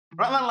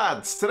Right then,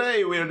 lads,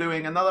 today we are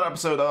doing another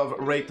episode of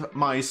Rate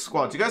My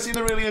Squad. You guys seem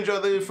to really enjoy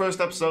the first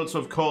episode, so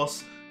of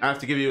course I have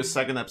to give you a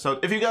second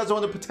episode. If you guys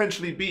want to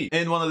potentially be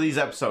in one of these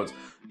episodes,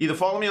 either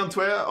follow me on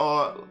Twitter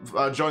or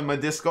join my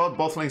Discord.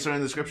 Both links are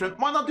in the description.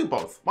 Why not do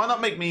both? Why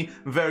not make me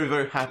very,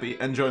 very happy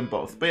and join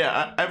both? But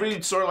yeah,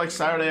 every sort of like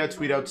Saturday I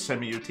tweet out to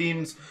send me your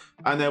teams,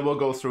 and then we'll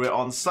go through it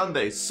on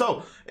Sundays.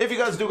 So if you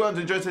guys do go on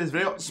to enjoy today's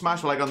video,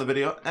 smash a like on the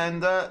video,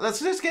 and let's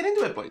just get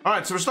into it, boys. All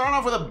right, so we're starting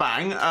off with a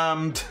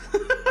bang.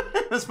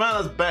 This man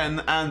has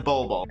Ben and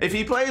Bol. If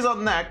he plays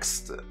on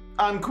next,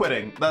 I'm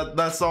quitting.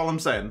 That's all I'm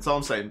saying. That's all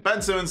I'm saying.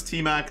 Ben Simmons,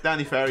 T-Mac,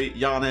 Danny Ferry,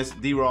 Giannis,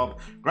 D-Rob,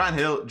 Grant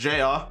Hill,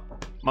 JR.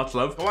 Much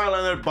love. Kawhi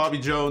Leonard, Bobby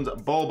Jones,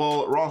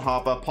 Bol, Ron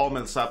Harper, Paul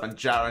Millsap, and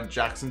Jaren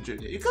Jackson Jr.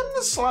 You couldn't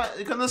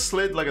have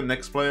slid like a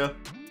Knicks player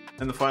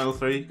in the final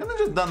three. You couldn't have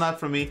just done that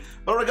for me.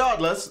 But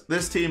regardless,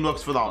 this team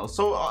looks phenomenal.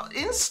 So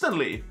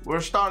instantly, we're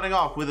starting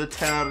off with a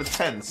 10 out of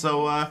 10.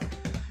 So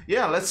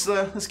yeah,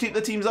 let's keep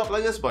the teams up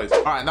like this, boys.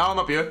 All right, now I'm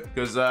up here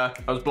because I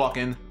was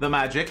blocking the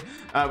magic.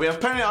 We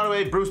have Penny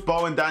Hardaway, Bruce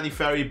Bowen, Danny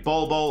Ferry,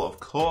 Bol, of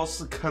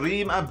course,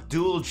 Kareem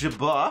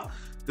Abdul-Jabbar.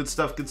 Good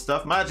stuff, good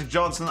stuff. Magic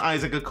Johnson,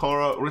 Isaac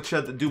Okoro,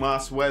 Richard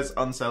Dumas, Wes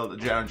Unseld,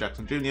 Jaren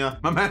Jackson Jr.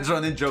 My man's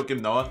running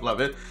Joakim Noah,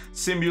 love it.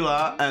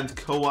 Simbula and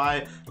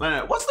Kawhi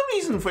Leonard. What's the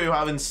reason for you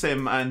having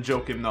Sim and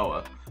Joakim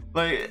Noah?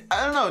 Like,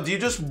 I don't know, do you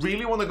just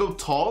really want to go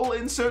tall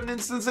in certain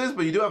instances,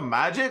 but you do have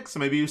Magic? So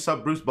maybe you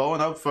sub Bruce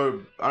Bowen out for,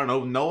 I don't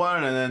know, Noah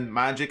and then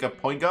Magic at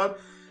point guard?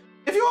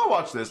 If you want to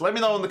watch this, let me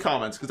know in the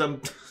comments, because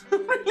I'm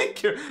really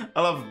curious.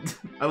 I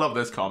love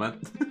this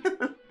comment.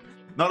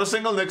 Not a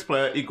single Knicks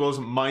player equals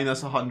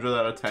minus 100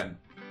 out of 10.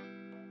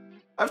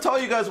 I've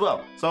told you guys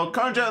well. So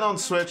current gen on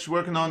Switch,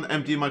 working on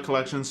emptying my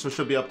collection, so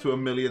should be up to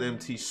 1 million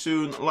MT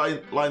soon.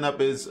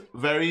 Lineup is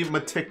very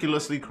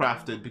meticulously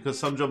crafted because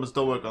some jumpers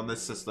don't work on this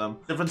system.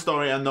 Different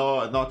story, I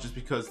know, not just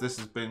because this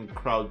has been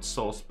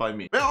crowdsourced by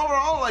me. But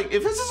overall, like,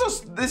 if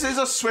this is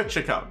a Switch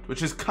account,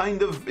 which is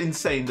kind of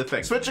insane to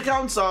think. Switch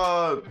accounts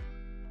are,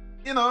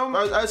 you know,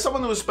 as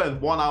someone who has spent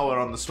 1 hour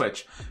on the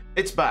Switch,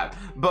 it's bad.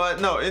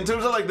 But no, in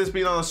terms of like this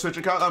being on a Switch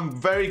account, I'm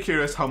very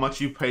curious how much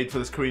you paid for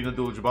this Kareem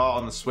Abdul-Jabbar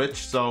on the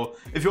Switch. So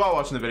if you are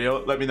watching the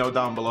video, let me know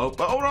down below.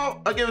 But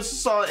overall, I give it a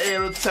solid 8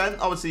 out of 10.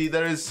 Obviously,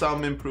 there is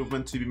some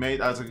improvement to be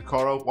made as a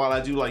Okoro. While I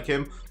do like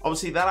him,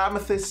 obviously that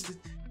Amethyst,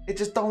 it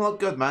just don't look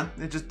good, man.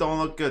 It just don't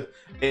look good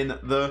in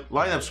the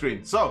lineup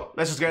screen. So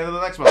let's just get into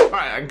the next one. All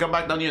right, I can come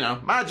back down, you know.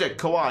 Magic,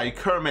 Kawhi,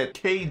 Kermit,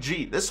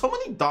 KG. There's so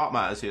many dot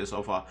matters here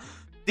so far.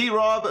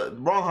 D-Rob,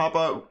 Ron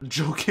Harper,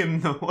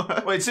 Joakim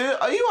Noah. Wait, so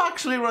are you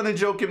actually running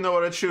Joakim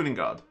Noah at shooting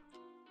guard?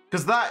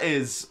 Because that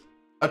is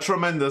a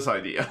tremendous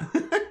idea.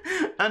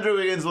 Andrew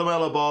Wiggins,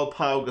 LaMelo Ball,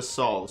 Pau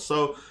Gasol.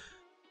 So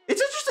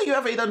it's interesting you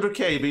have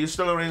 800k, but you're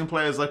still running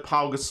players like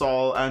Pau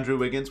Gasol, Andrew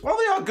Wiggins. Well,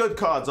 they are good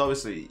cards,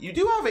 obviously. You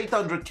do have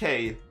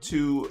 800k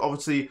to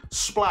obviously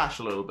splash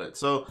a little bit.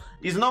 So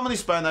he's normally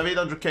spent. I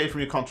have 800k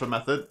from your contra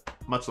method.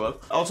 Much love.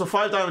 Also,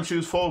 5 diamond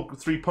shoes, 4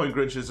 3-point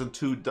Grinches, and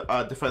 2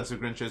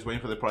 defensive Grinches,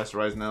 waiting for the price to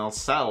rise, and then I'll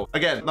sell.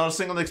 Again, not a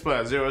single Knicks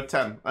player, 0 out of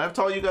 10. I've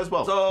told you guys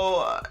well.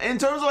 So, in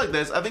terms of like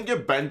this, I think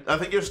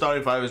your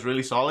starting 5 is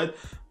really solid.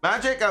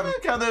 Magic, I'm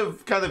kind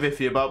of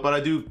iffy about, but I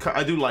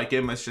do like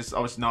him. It's just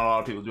obviously not a lot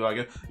of people do like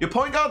it. Your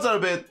point guards are a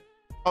bit.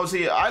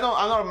 Obviously, I'm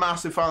not a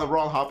massive fan of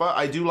Ron Harper.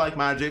 I do like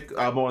Magic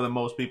more than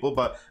most people,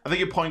 but I think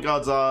your point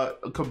guards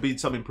could be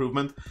some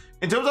improvement.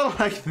 In terms of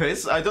like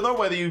this, I don't know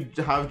whether you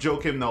have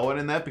Joakim Noah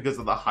in there because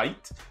of the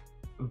height,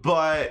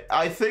 but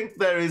I think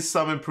there is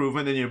some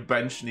improvement in your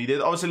bench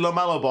needed. Obviously,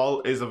 LaMelo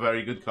Ball is a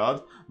very good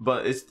card,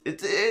 but it's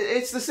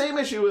the same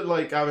issue with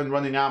like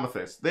running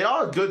Amethyst. They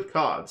are good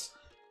cards,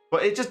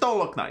 but it just don't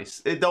look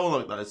nice. It don't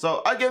look nice.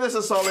 So I give this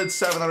a solid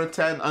 7 out of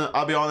 10.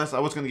 I'll be honest, I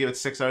was going to give it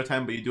 6 out of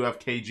 10, but you do have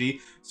KG.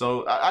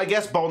 So I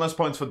guess bonus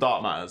points for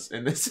dot matters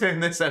in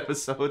this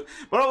episode.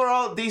 But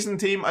overall, decent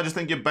team. I just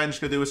think your bench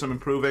could do with some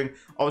improving.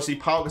 Obviously,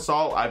 Pau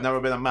Gasol, I've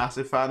never been a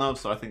massive fan of,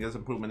 so I think there's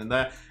improvement in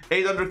there.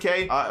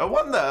 800k. I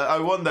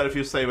wonder if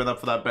you're saving up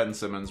for that Ben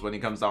Simmons when he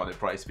comes down in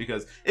price,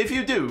 because if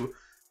you do,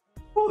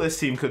 well, this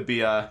team could be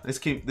this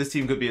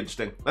team could be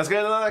interesting. Let's get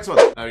into the next one.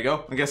 There we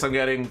go. I guess I'm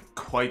getting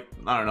quite,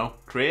 I don't know,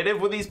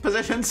 creative with these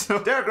positions. So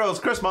Derrick Rose,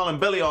 Chris Mullin,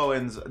 Billy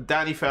Owens,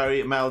 Danny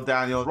Ferry, Mel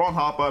Daniel, Ron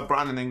Harper,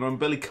 Brandon Ingram,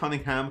 Billy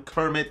Cunningham,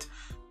 Kermit,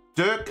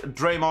 Dirk,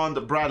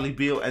 Draymond, Bradley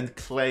Beal, and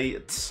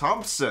Klay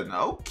Thompson.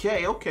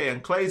 Okay,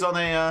 and Klay's on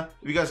a,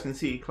 if you guys can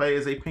see, Klay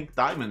is a pink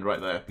diamond right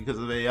there because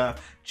of a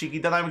cheeky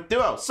dynamic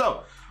duo.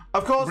 So,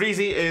 of course,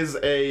 Breezy is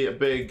a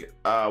big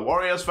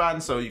Warriors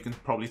fan, so you can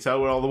probably tell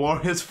where all the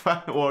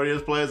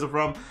Warriors players are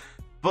from.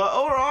 But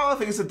overall, I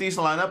think it's a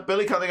decent lineup.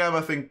 Billy Cunningham,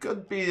 I think,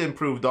 could be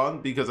improved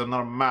on because I'm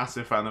not a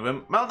massive fan of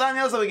him. Mel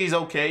Daniels, I think he's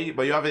okay,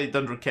 but you have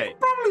 800k.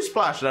 Probably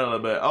splash that a little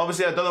bit.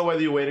 Obviously, I don't know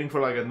whether you're waiting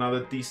for like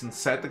another decent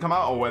set to come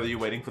out or whether you're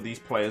waiting for these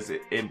players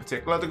in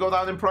particular to go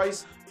down in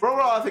price. But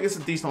overall, I think it's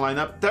a decent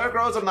lineup. Derrick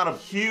Rose, I'm not a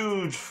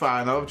huge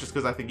fan of just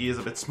because I think he is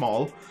a bit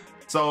small.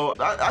 So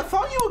I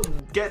thought you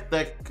would get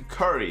the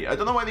Curry. I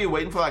don't know whether you're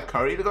waiting for that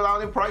Curry to go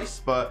down in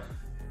price, but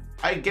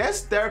I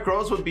guess Derrick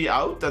Rose would be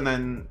out and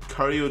then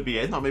Curry would be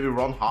in, or maybe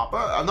Ron Harper.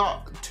 I'm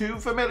not too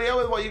familiar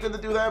with what you're going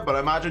to do there, but I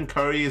imagine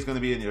Curry is going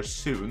to be in here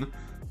soon.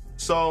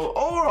 So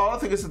overall, I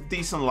think it's a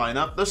decent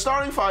lineup. The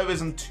starting five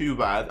isn't too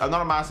bad. I'm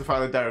not a massive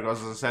fan of Derrick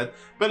Rose, as I said.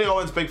 Billy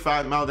Owens, big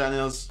fan. Mel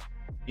Daniels,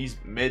 he's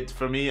mid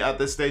for me at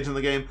this stage in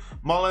the game.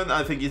 Mullen,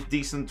 I think he's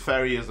decent.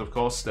 Ferry is, of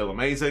course, still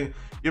amazing.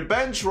 Your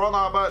bench, Ron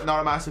Harper, not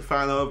a massive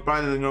fan of.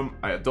 Brandon Ingram,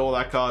 I adore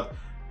that card.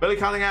 Billy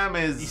Cunningham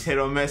is hit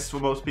or miss for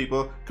most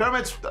people.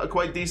 Kermit's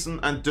quite decent,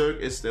 and Dirk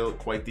is still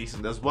quite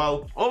decent as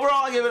well.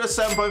 Overall, I give it a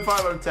 7.5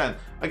 out of 10.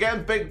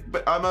 Again,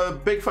 I'm a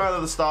big fan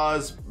of the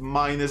stars,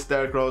 minus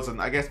Derrick Rose,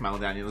 and I guess Mel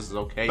Daniels is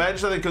okay.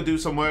 Bench, I think, could do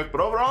some work,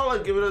 but overall,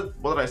 I'd give it a,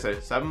 what did I say,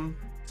 7?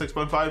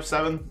 6.5,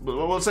 7?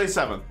 We'll say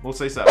 7. We'll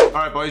say 7. All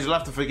right, boys, you'll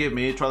have to forgive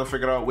me trying to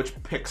figure out which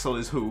pixel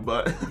is who,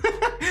 but...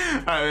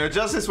 All right,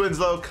 Justice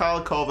Winslow,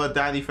 Kyle Korver,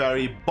 Danny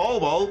Ferry,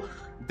 Bol,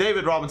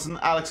 David Robinson,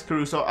 Alex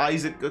Caruso,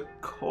 Isaac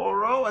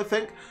Okoro, I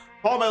think.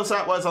 Paul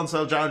Millsap, Wes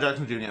Unseld, Jaron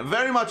Jackson Jr.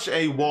 Very much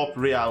a warped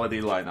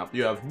reality lineup.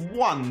 You have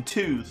 1,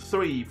 2,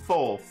 3,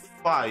 4,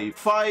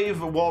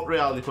 5 warped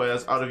reality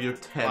players out of your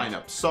 10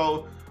 lineups.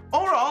 So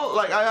overall,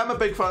 like, I am a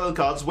big fan of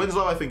the cards.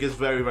 Winslow, I think, is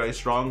very, very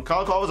strong.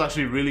 Kyle Korver is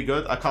actually really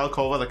good. A Kyle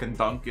Korver that can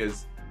dunk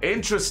is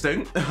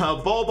interesting.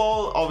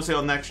 Bol, obviously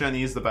on next gen,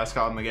 he is the best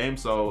card in the game.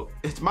 So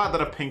it's mad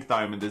that a pink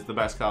diamond is the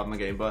best card in the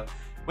game, but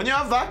when you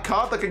have that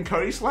card that can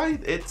curry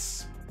slide,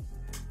 it's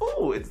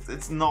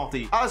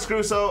naughty. Alex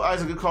Caruso,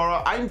 Isaac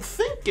Okoro. I'm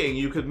thinking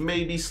you could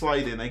maybe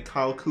slide in a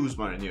Kyle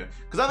Kuzma in here,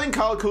 because I think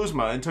Kyle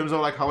Kuzma, in terms of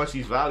like how much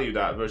he's valued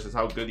at versus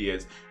how good he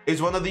is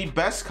one of the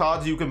best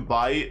cards you can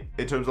buy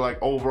in terms of like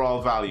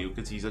overall value,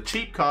 because he's a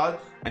cheap card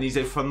and he's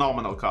a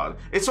phenomenal card.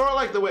 It's sort of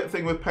like the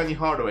thing with Penny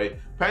Hardaway.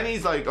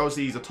 Penny's like,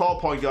 obviously he's a tall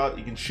point guard,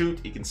 he can shoot,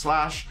 he can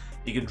slash,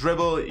 he can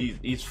dribble,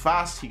 he's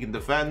fast, he can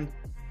defend.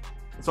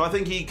 So I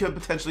think he could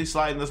potentially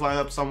slide in this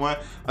lineup somewhere.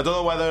 I don't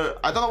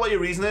know what your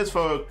reason is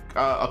for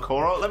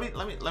Okoro. Let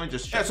me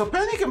just check. Yeah, so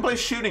Penny can play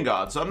shooting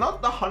guard. So I'm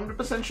not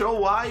 100% sure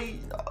why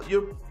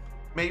you're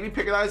maybe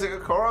picking Isaac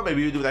Okoro.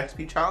 Maybe you do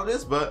XP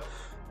challenges, but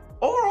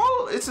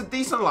overall it's a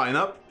decent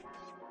lineup.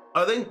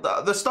 I think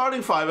the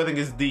starting five, I think,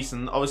 is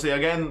decent. Obviously,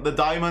 again, the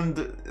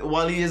diamond,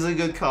 while he is a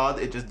good card,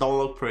 it just don't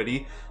look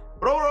pretty.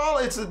 But overall,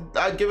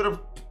 I'd give it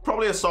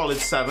probably a solid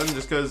 7,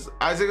 just because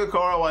Isaac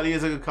Okoro, while he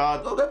is a good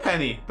card, go get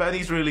Penny.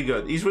 Penny's really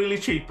good. He's really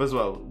cheap as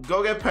well.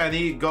 Go get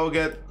Penny. Go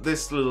get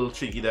this little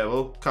cheeky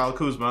devil, Kyle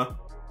Kuzma.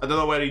 I don't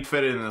know where he'd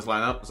fit in this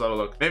lineup. Let's have a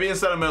look. Maybe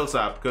instead of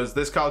Millsap, because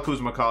this Kyle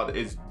Kuzma card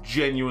is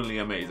genuinely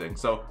amazing.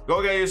 So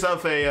go get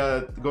yourself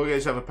a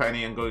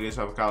Penny and go get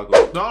yourself a Kyle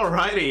Kuzma.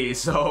 Alrighty.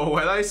 So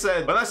when I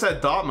said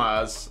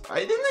Dartmaz, I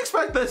didn't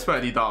expect this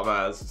many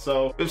Dartmaz.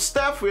 So with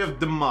Steph, we have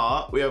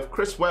DeMar, we have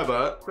Chris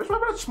Webber. Chris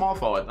Webber is small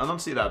forward. I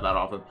don't see that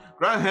often.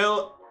 Grant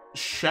Hill.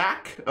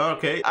 Shaq.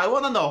 Okay, I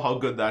want to know how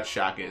good that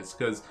Shaq is,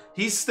 because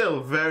he's still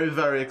very,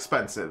 very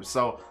expensive.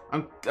 So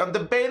I'm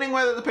debating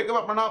whether to pick him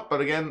up or not, but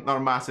again, not a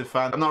massive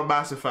fan. I'm not a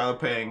massive fan of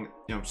paying,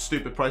 you know,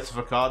 stupid prices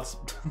for cards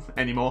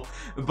anymore.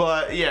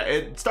 But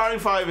yeah, starting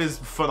five is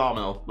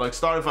phenomenal. Like,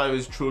 starting five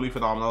is truly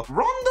phenomenal.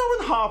 Rondo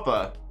and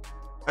Harper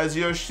as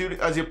your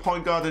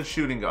point guard and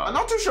shooting guard. I'm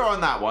not too sure on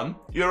that one.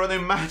 You're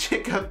running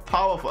Magic and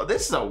powerful.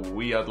 This is a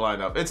weird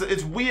lineup.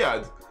 It's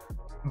weird,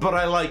 but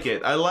I like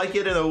it. I like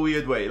it in a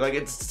weird way. Like,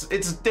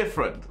 it's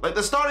different. Like,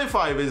 the starting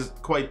five is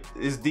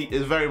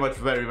very much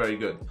very, very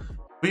good.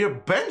 But your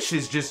bench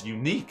is just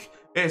unique.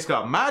 It's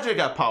got Magic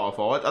at power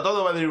forward. I don't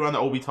know whether you run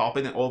Obi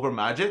Toppin over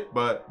Magic,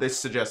 but this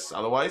suggests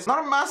otherwise.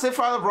 Not a massive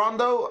fan of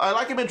Rondo. I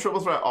like him in triple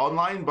threat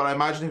online, but I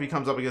imagine if he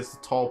comes up against a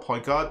tall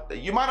point guard,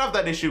 you might have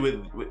that issue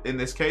with in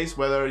this case,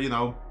 whether, you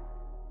know,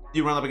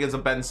 you run up against a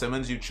Ben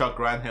Simmons, you chuck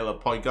Grant Hill at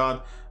point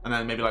guard, and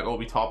then maybe like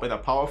Obi Toppin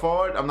at power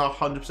forward. I'm not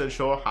 100%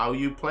 sure how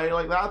you play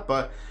like that,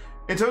 but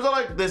in terms of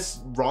like this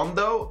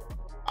Rondo,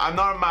 I'm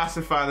not a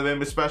massive fan of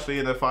him, especially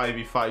in the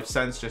 5v5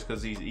 sense, just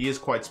because he is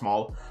quite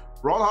small.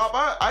 Ron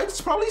Harper, I'd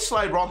probably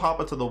slide Ron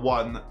Harper to the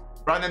 1,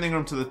 Brandon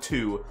Ingram to the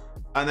 2,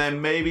 and then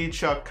maybe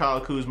chuck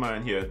Kyle Kuzma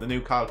in here, the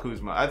new Kyle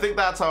Kuzma. I think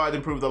that's how I'd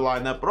improve the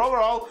lineup. But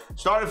overall,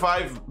 starting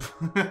five,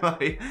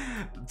 if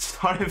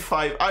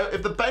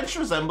the bench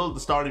resembled the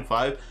starting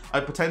five,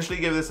 I'd potentially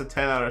give this a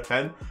 10 out of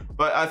 10.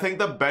 But I think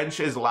the bench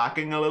is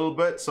lacking a little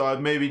bit, so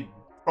I'd maybe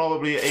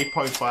probably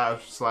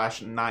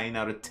 8.5/9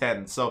 out of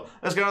 10. So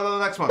let's get on to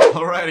the next one.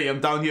 Alrighty,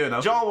 I'm down here now.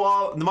 John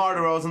Wall, DeMar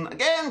DeRozan,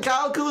 again,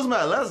 Kyle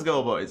Kuzma. Let's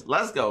go, boys.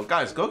 Let's go.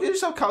 Guys, go get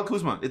yourself Kyle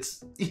Kuzma.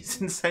 He's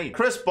insane.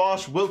 Chris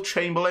Bosh, Wilt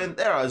Chamberlain.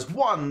 There is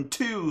 1,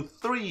 2,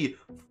 3,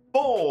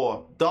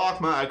 4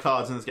 Dark Matter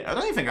cards in this game. I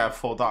don't even think I have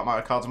 4 Dark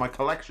Matter cards in my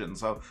collection,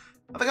 so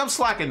I think I'm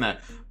slacking there.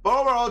 But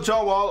overall,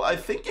 John Wall, I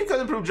think you can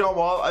improve John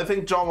Wall. I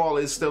think John Wall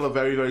is still a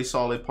very, very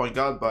solid point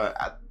guard,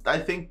 but I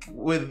think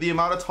with the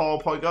amount of tall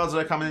point guards that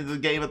are coming into the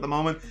game at the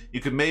moment, you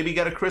could maybe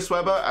get a Chris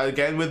Webber,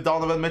 again with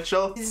Donovan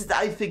Mitchell.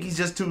 I think he's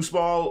just too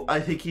small. I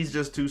think he's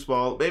just too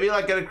small. Maybe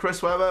like get a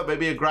Chris Webber,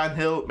 maybe a Grant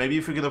Hill, maybe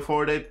if you can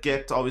afford it,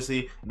 get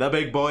obviously the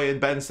big boy in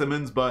Ben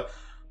Simmons. But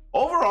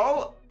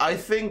overall, I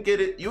think you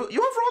have Ron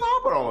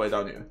Harper all the way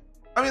down here.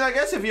 I mean, I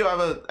guess if you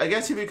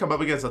come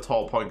up against a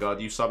tall point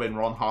guard, you sub in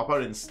Ron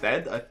Harper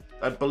instead.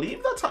 I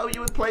believe that's how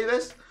you would play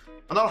this.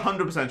 I'm not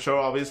 100% sure,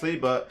 obviously,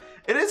 but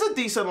it is a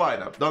decent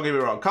lineup. Don't get me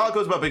wrong. Kyle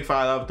Kuzma, a big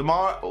fan of.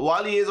 DeMar,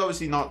 while he is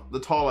obviously not the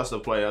tallest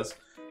of players,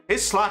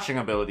 his slashing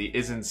ability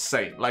is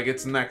insane. Like,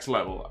 it's next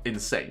level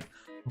insane.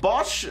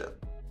 Bosch,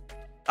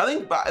 I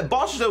think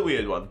Bosch is a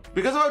weird one.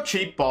 Because of how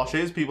cheap Bosch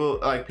is, people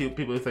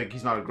who think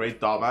he's not a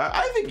great dart player,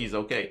 I think he's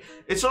okay.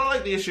 It's sort of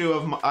like the issue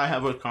of I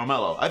have with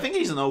Carmelo. I think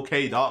he's an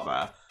okay dart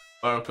player.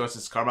 But of course,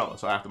 it's Carmelo,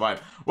 so I have to buy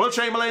him. Will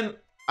Chamberlain,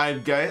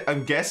 I'm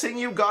guessing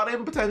you got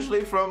him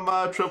potentially from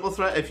Triple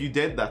Threat. If you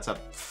did, that's a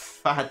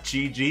fat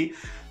GG.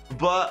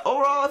 But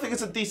overall, I think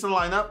it's a decent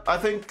lineup. I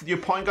think your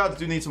point guards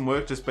do need some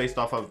work just based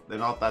off of they're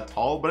not that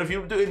tall. But if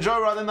you do enjoy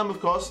running them, of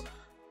course,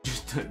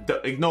 just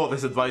ignore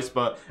this advice.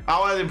 But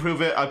how I'd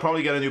improve it, I'd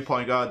probably get a new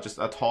point guard, just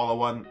a taller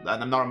one.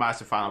 And I'm not a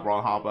massive fan of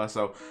Ron Harper.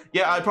 So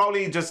yeah, I'd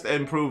probably just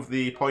improve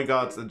the point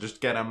guards and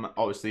just get them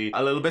obviously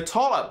a little bit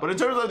taller. But in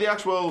terms of the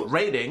actual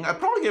rating, I'd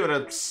probably give it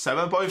a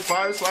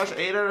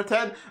 7.5/8 out of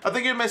 10. I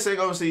think you're missing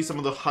obviously some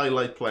of the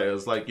highlight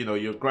players, like, you know,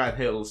 your Grant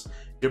Hills,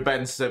 your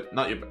Ben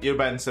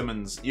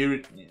Simmons.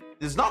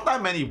 There's not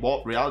that many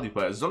Warp Reality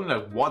players. There's only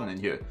like one in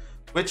here.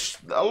 Which,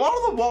 a lot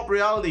of the Warp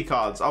Reality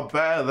cards are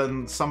better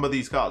than some of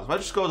these cards. If I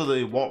just go to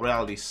the Warp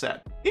Reality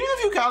set. Even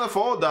if you can't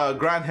afford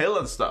Grant Hill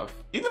and stuff,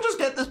 you can just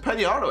get this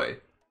Penny Hardaway.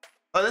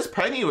 This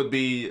Penny would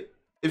be...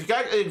 If you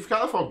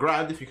can't afford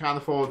Grant, if you can't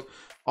afford,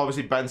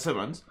 obviously, Ben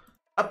Simmons,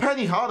 a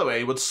Penny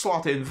Hardaway would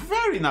slot in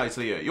very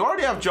nicely here. You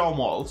already have John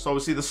Wall, so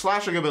obviously the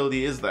slashing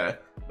ability is there.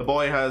 The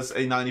boy has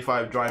a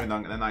 95 driving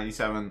dunk and a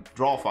 97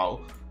 draw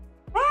foul.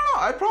 I don't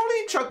know, I'd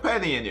probably chuck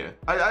Penny in here.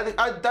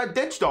 I'd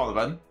ditch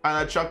Donovan and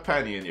I'd chuck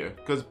Penny in here.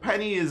 Because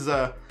Penny is,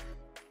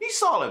 he's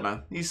solid,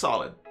 man. He's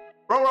solid.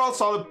 Overall,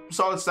 solid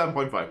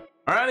 7.5.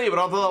 Alrighty, but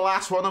on to the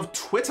last one of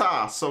Twitter.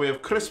 So we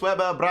have Chris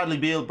Webber, Bradley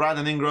Beal,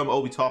 Brandon Ingram,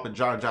 Obi Toppin,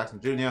 Jaren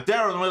Jackson Jr.,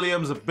 Darren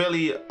Williams,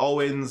 Billy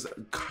Owens,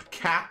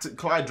 Kat,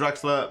 Clyde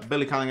Drexler,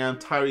 Billy Cunningham,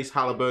 Tyrese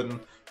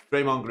Halliburton,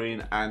 Draymond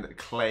Green, and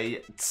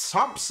Klay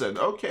Thompson.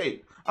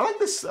 Okay. I like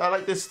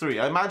this three.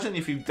 I imagine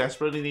if you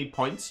desperately need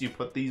points, you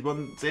put these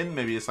ones in.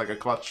 Maybe it's like a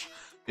clutch,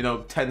 you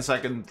know,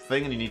 10-second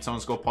thing and you need someone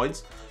to score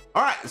points.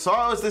 All right, so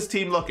how is this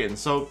team looking?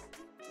 So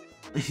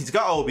he's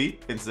got Obi,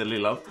 instantly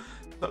love.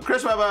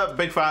 Chris Webber,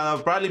 big fan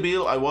of. Bradley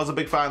Beal, I was a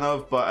big fan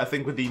of, but I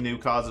think with the new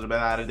cards that have been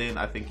added in,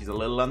 I think he's a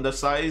little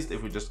undersized.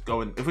 If we just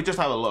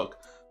have a look.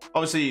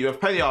 Obviously, you have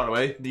Penny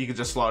Hardaway, you could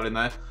just slot in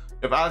there.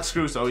 You have Alex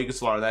Caruso, you could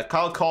slot in there.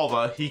 Kyle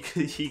Korver, he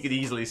could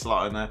easily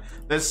slot in there.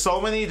 There's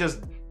so many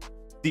just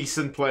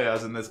decent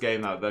players in this game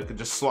now that could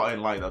just slot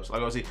in lineups.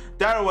 Like obviously,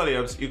 Darren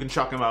Williams, you can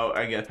chuck him out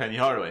and get Penny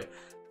Hardaway.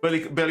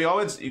 Billy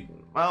Owens,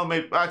 well,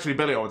 maybe actually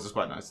Billy Owens is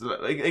quite nice.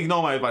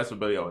 Ignore my advice for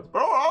Billy Owens.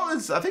 But overall,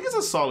 I think it's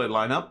a solid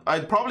lineup.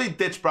 I'd probably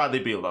ditch Bradley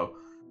Beal though.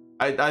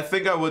 I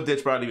think I would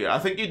ditch Bradley Beal. I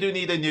think you do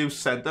need a new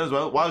center as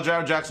well. While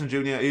Jaren Jackson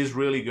Jr. is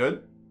really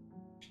good,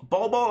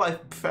 Bol, I'm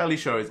fairly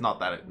sure is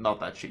not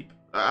that cheap.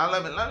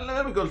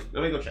 Let me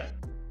go check.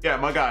 Yeah,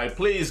 my guy,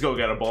 please go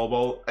get a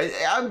Bol.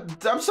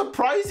 I'm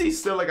surprised he's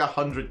still like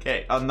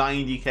 100k,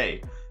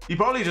 90k. He'd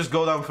probably just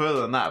go down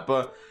further than that.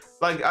 But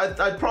like,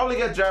 I'd probably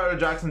get Jaren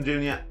Jackson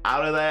Jr.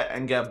 out of there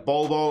and get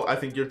Bol. I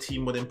think your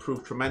team would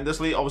improve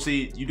tremendously.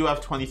 Obviously, you do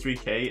have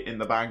 23k in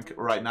the bank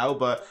right now,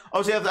 but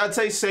obviously, I'd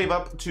say save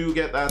up to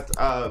get that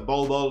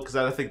Bol because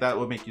I think that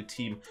would make your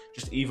team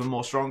just even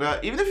more stronger.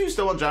 Even if you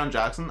still want Jaren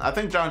Jackson, I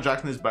think Jaren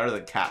Jackson is better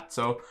than Cat.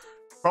 So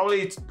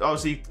probably,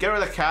 obviously, get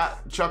rid of Cat,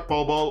 chuck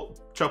Bol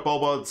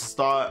to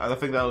start, and I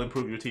think that'll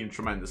improve your team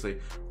tremendously.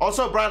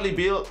 Also, Bradley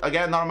Beal,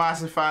 again, not a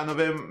massive fan of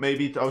him.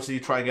 Maybe obviously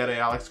try and get a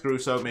Alex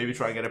Caruso, maybe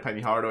try and get a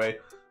Penny Hardaway.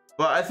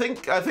 But I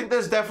think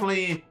there's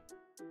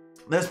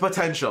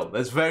potential.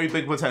 There's very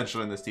big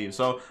potential in this team.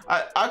 So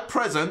at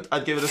present,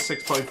 I'd give it a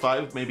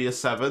 6.5, maybe a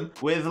 7.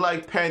 With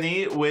like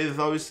Penny, with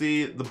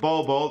obviously the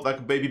Bol, that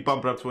could maybe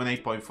bump it up to an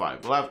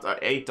 8.5. We'll have to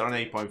 8 or an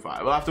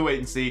 8.5. We'll have to wait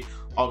and see.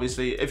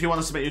 Obviously, if you want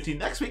to submit your team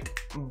next week,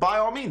 by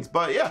all means.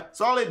 But yeah, a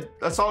solid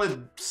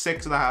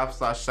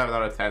 6.5/7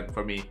 out of 10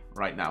 for me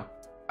right now.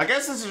 I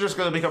guess this is just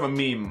going to become a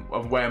meme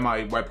of where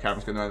my webcam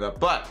is going to end up.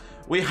 But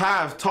we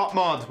have top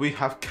mod. We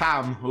have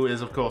Cam, who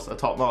is, of course, a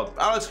top mod.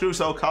 Alex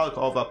Caruso, Kyle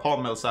Korver, Paul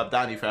Millsap,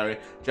 Danny Ferry,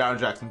 Jaren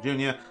Jackson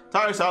Jr.,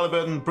 Tyrese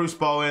Halliburton, Bruce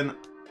Bowen,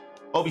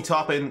 Obi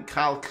Toppin,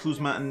 Kyle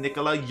Kuzma, and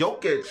Nikola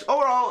Jokic.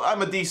 Overall,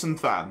 I'm a decent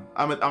fan.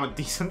 I'm a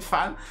decent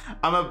fan.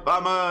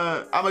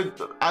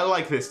 I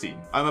like this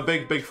team. I'm a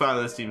big fan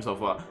of this team so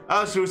far.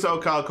 Alex Caruso,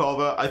 Kyle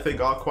Korver, I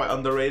think are quite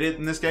underrated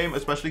in this game,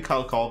 especially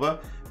Kyle Korver.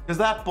 Because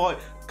that boy,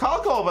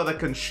 Kyle Korver that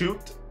can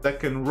shoot, that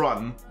can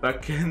run,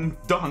 that can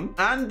dunk,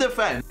 and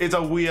defend is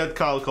a weird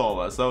Kyle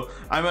Korver. So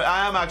I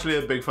am actually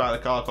a big fan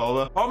of Kyle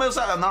Korver. Paul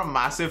Millsap, I'm not a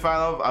massive fan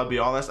of, I'll be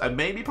honest. I'd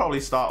maybe probably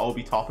start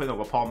Obi Toppin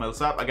over Paul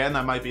Millsap. Again,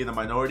 I might be in the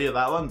minority of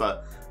that one,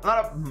 but I'm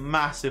not a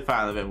massive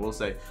fan of him, we'll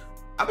say.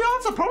 I'll be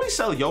honest, I'll probably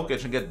sell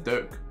Jokic and get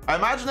Dirk. I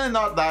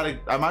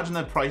imagine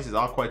their prices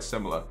are quite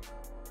similar.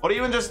 Or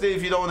even just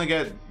if you don't want to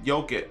get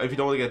Jokic, if you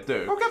don't want to get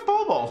Dirk, go get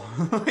Bol.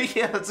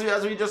 Yeah,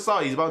 as we just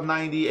saw, he's about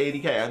 90,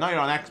 80k. I know you're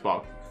on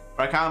Xbox.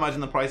 I can't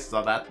imagine the prices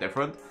are that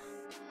different.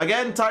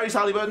 Again, Tyrese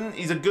Haliburton,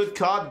 he's a good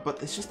card,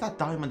 but it's just that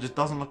diamond just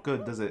doesn't look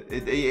good, does it?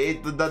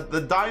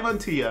 The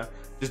diamond here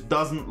just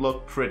doesn't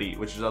look pretty,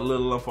 which is a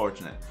little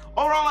unfortunate.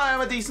 Overall, I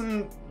am a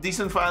decent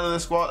fan of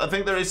this squad. I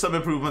think there is some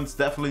improvements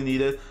definitely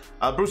needed.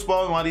 Bruce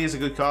Bowen, while he is a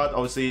good card,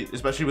 obviously,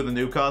 especially with the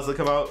new cards that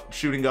come out,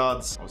 shooting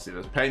guards. Obviously,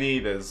 there's Penny.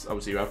 There's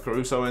obviously you have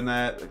Caruso in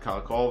there. The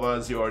Kyle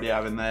Korvers you already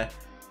have in there.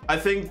 I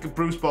think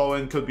Bruce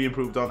Bowen could be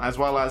improved on, as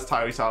well as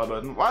Tyrese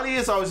Haliburton. While he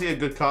is obviously a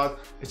good card,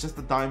 it's just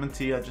the diamond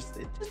tier. It just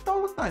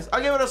don't look nice.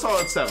 I give it a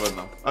solid 7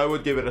 though. I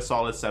would give it a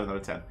solid 7 out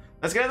of 10.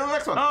 Let's get into the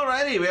next one.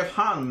 Alrighty, we have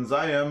Hans.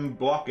 I am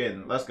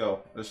blocking. Let's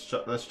go. Let's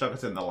chuck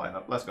us in the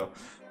lineup. Let's go.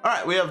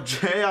 Alright, we have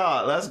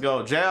JR. Let's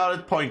go. JR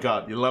at point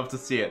guard. You love to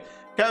see it.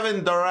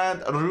 Kevin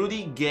Durant,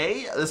 Rudy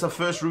Gay. This is the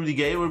first Rudy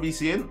Gay we'll be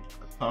seeing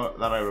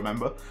that I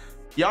remember.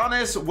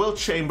 Giannis, Wilt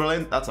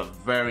Chamberlain. That's a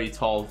very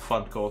tall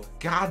front court.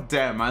 God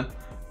damn, man.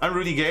 And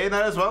Rudy Gay in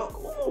that as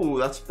well. Ooh,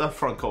 that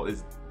front court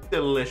is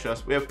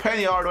delicious. We have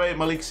Penny Hardaway,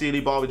 Malik Sealy,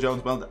 Bobby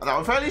Jones. Now,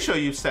 I'm fairly sure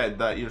you said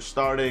that you're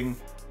starting.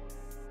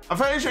 I'm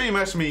fairly sure you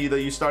messaged me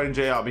that you're starting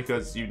JR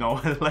because you know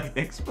like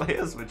Knicks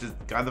players, which is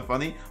kind of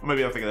funny. Or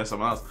maybe I'm thinking of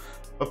someone else.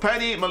 But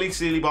Penny, Malik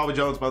Sealy, Bobby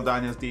Jones, Mel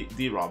Daniels,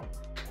 D-Rob.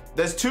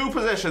 There's 2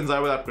 positions I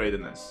would upgrade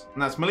in this,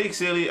 and that's Malik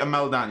Sealy and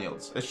Mel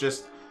Daniels. It's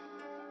just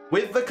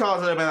with the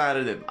cards that have been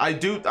added in,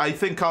 I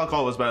think Kyle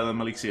Cole was better than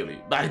Malik Sealy.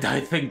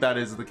 I think that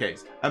is the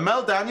case. And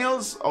Mel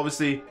Daniels,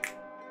 obviously,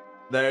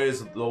 there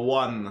is the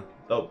one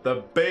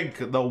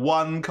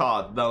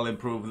card that'll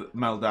improve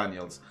Mel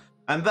Daniels,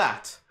 and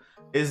that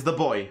is the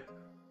boy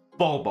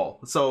Bol.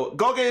 So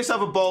go get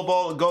yourself a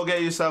Bol. Go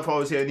get yourself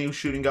obviously a new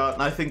shooting guard,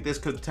 and I think this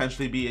could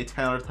potentially be a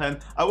 10 out of 10.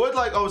 I would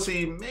like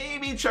obviously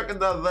maybe chucking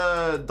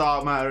the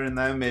Dark Matter in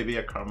there, maybe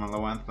a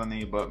Carmelo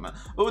Anthony, but man,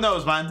 who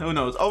knows, man? Who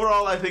knows?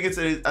 Overall, I think it's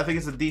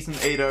a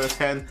decent 8 out of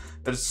 10.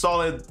 There's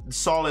solid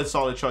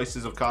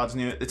choices of cards in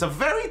here. It's a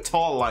very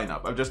tall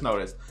lineup. I've just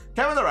noticed.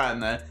 Kevin Durant in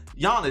there.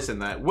 Giannis in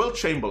there, Wilt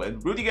Chamberlain,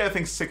 Rudy Gay I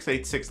think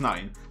 6'8",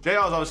 6'9". JR is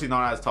obviously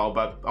not as tall,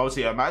 but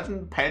obviously I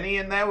imagine Penny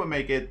in there would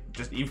make it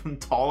just even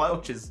taller,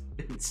 which is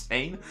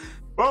insane.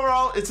 But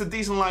overall, it's a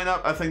decent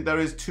lineup. I think there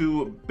is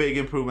 2 big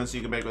improvements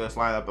you can make with this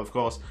lineup, of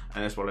course,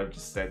 and that's what I've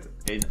just said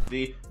in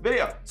the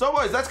video. So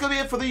boys, that's gonna be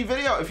it for the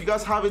video. If you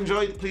guys have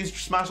enjoyed, please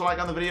smash a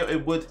like on the video.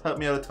 It would help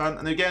me out a ton.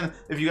 And again,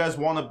 if you guys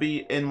want to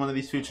be in one of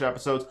these future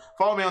episodes,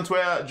 follow me on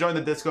Twitter, join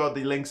the Discord.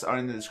 The links are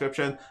in the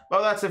description.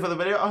 Well, that's it for the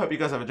video. I hope you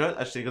guys have enjoyed.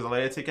 I'll see you guys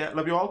later. Take care.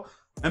 Love you all.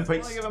 And peace. I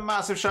want to give a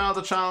massive shout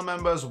out to channel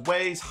members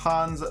Waze,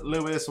 Hans,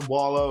 Lewis,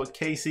 Wallow,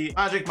 Casey,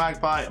 Magic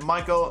Magpie,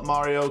 Michael,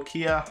 Mario,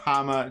 Kia,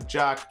 Hammer,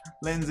 Jack,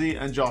 Lindsay,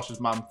 and Josh's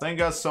mum. Thank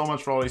you guys so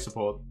much for all your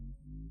support.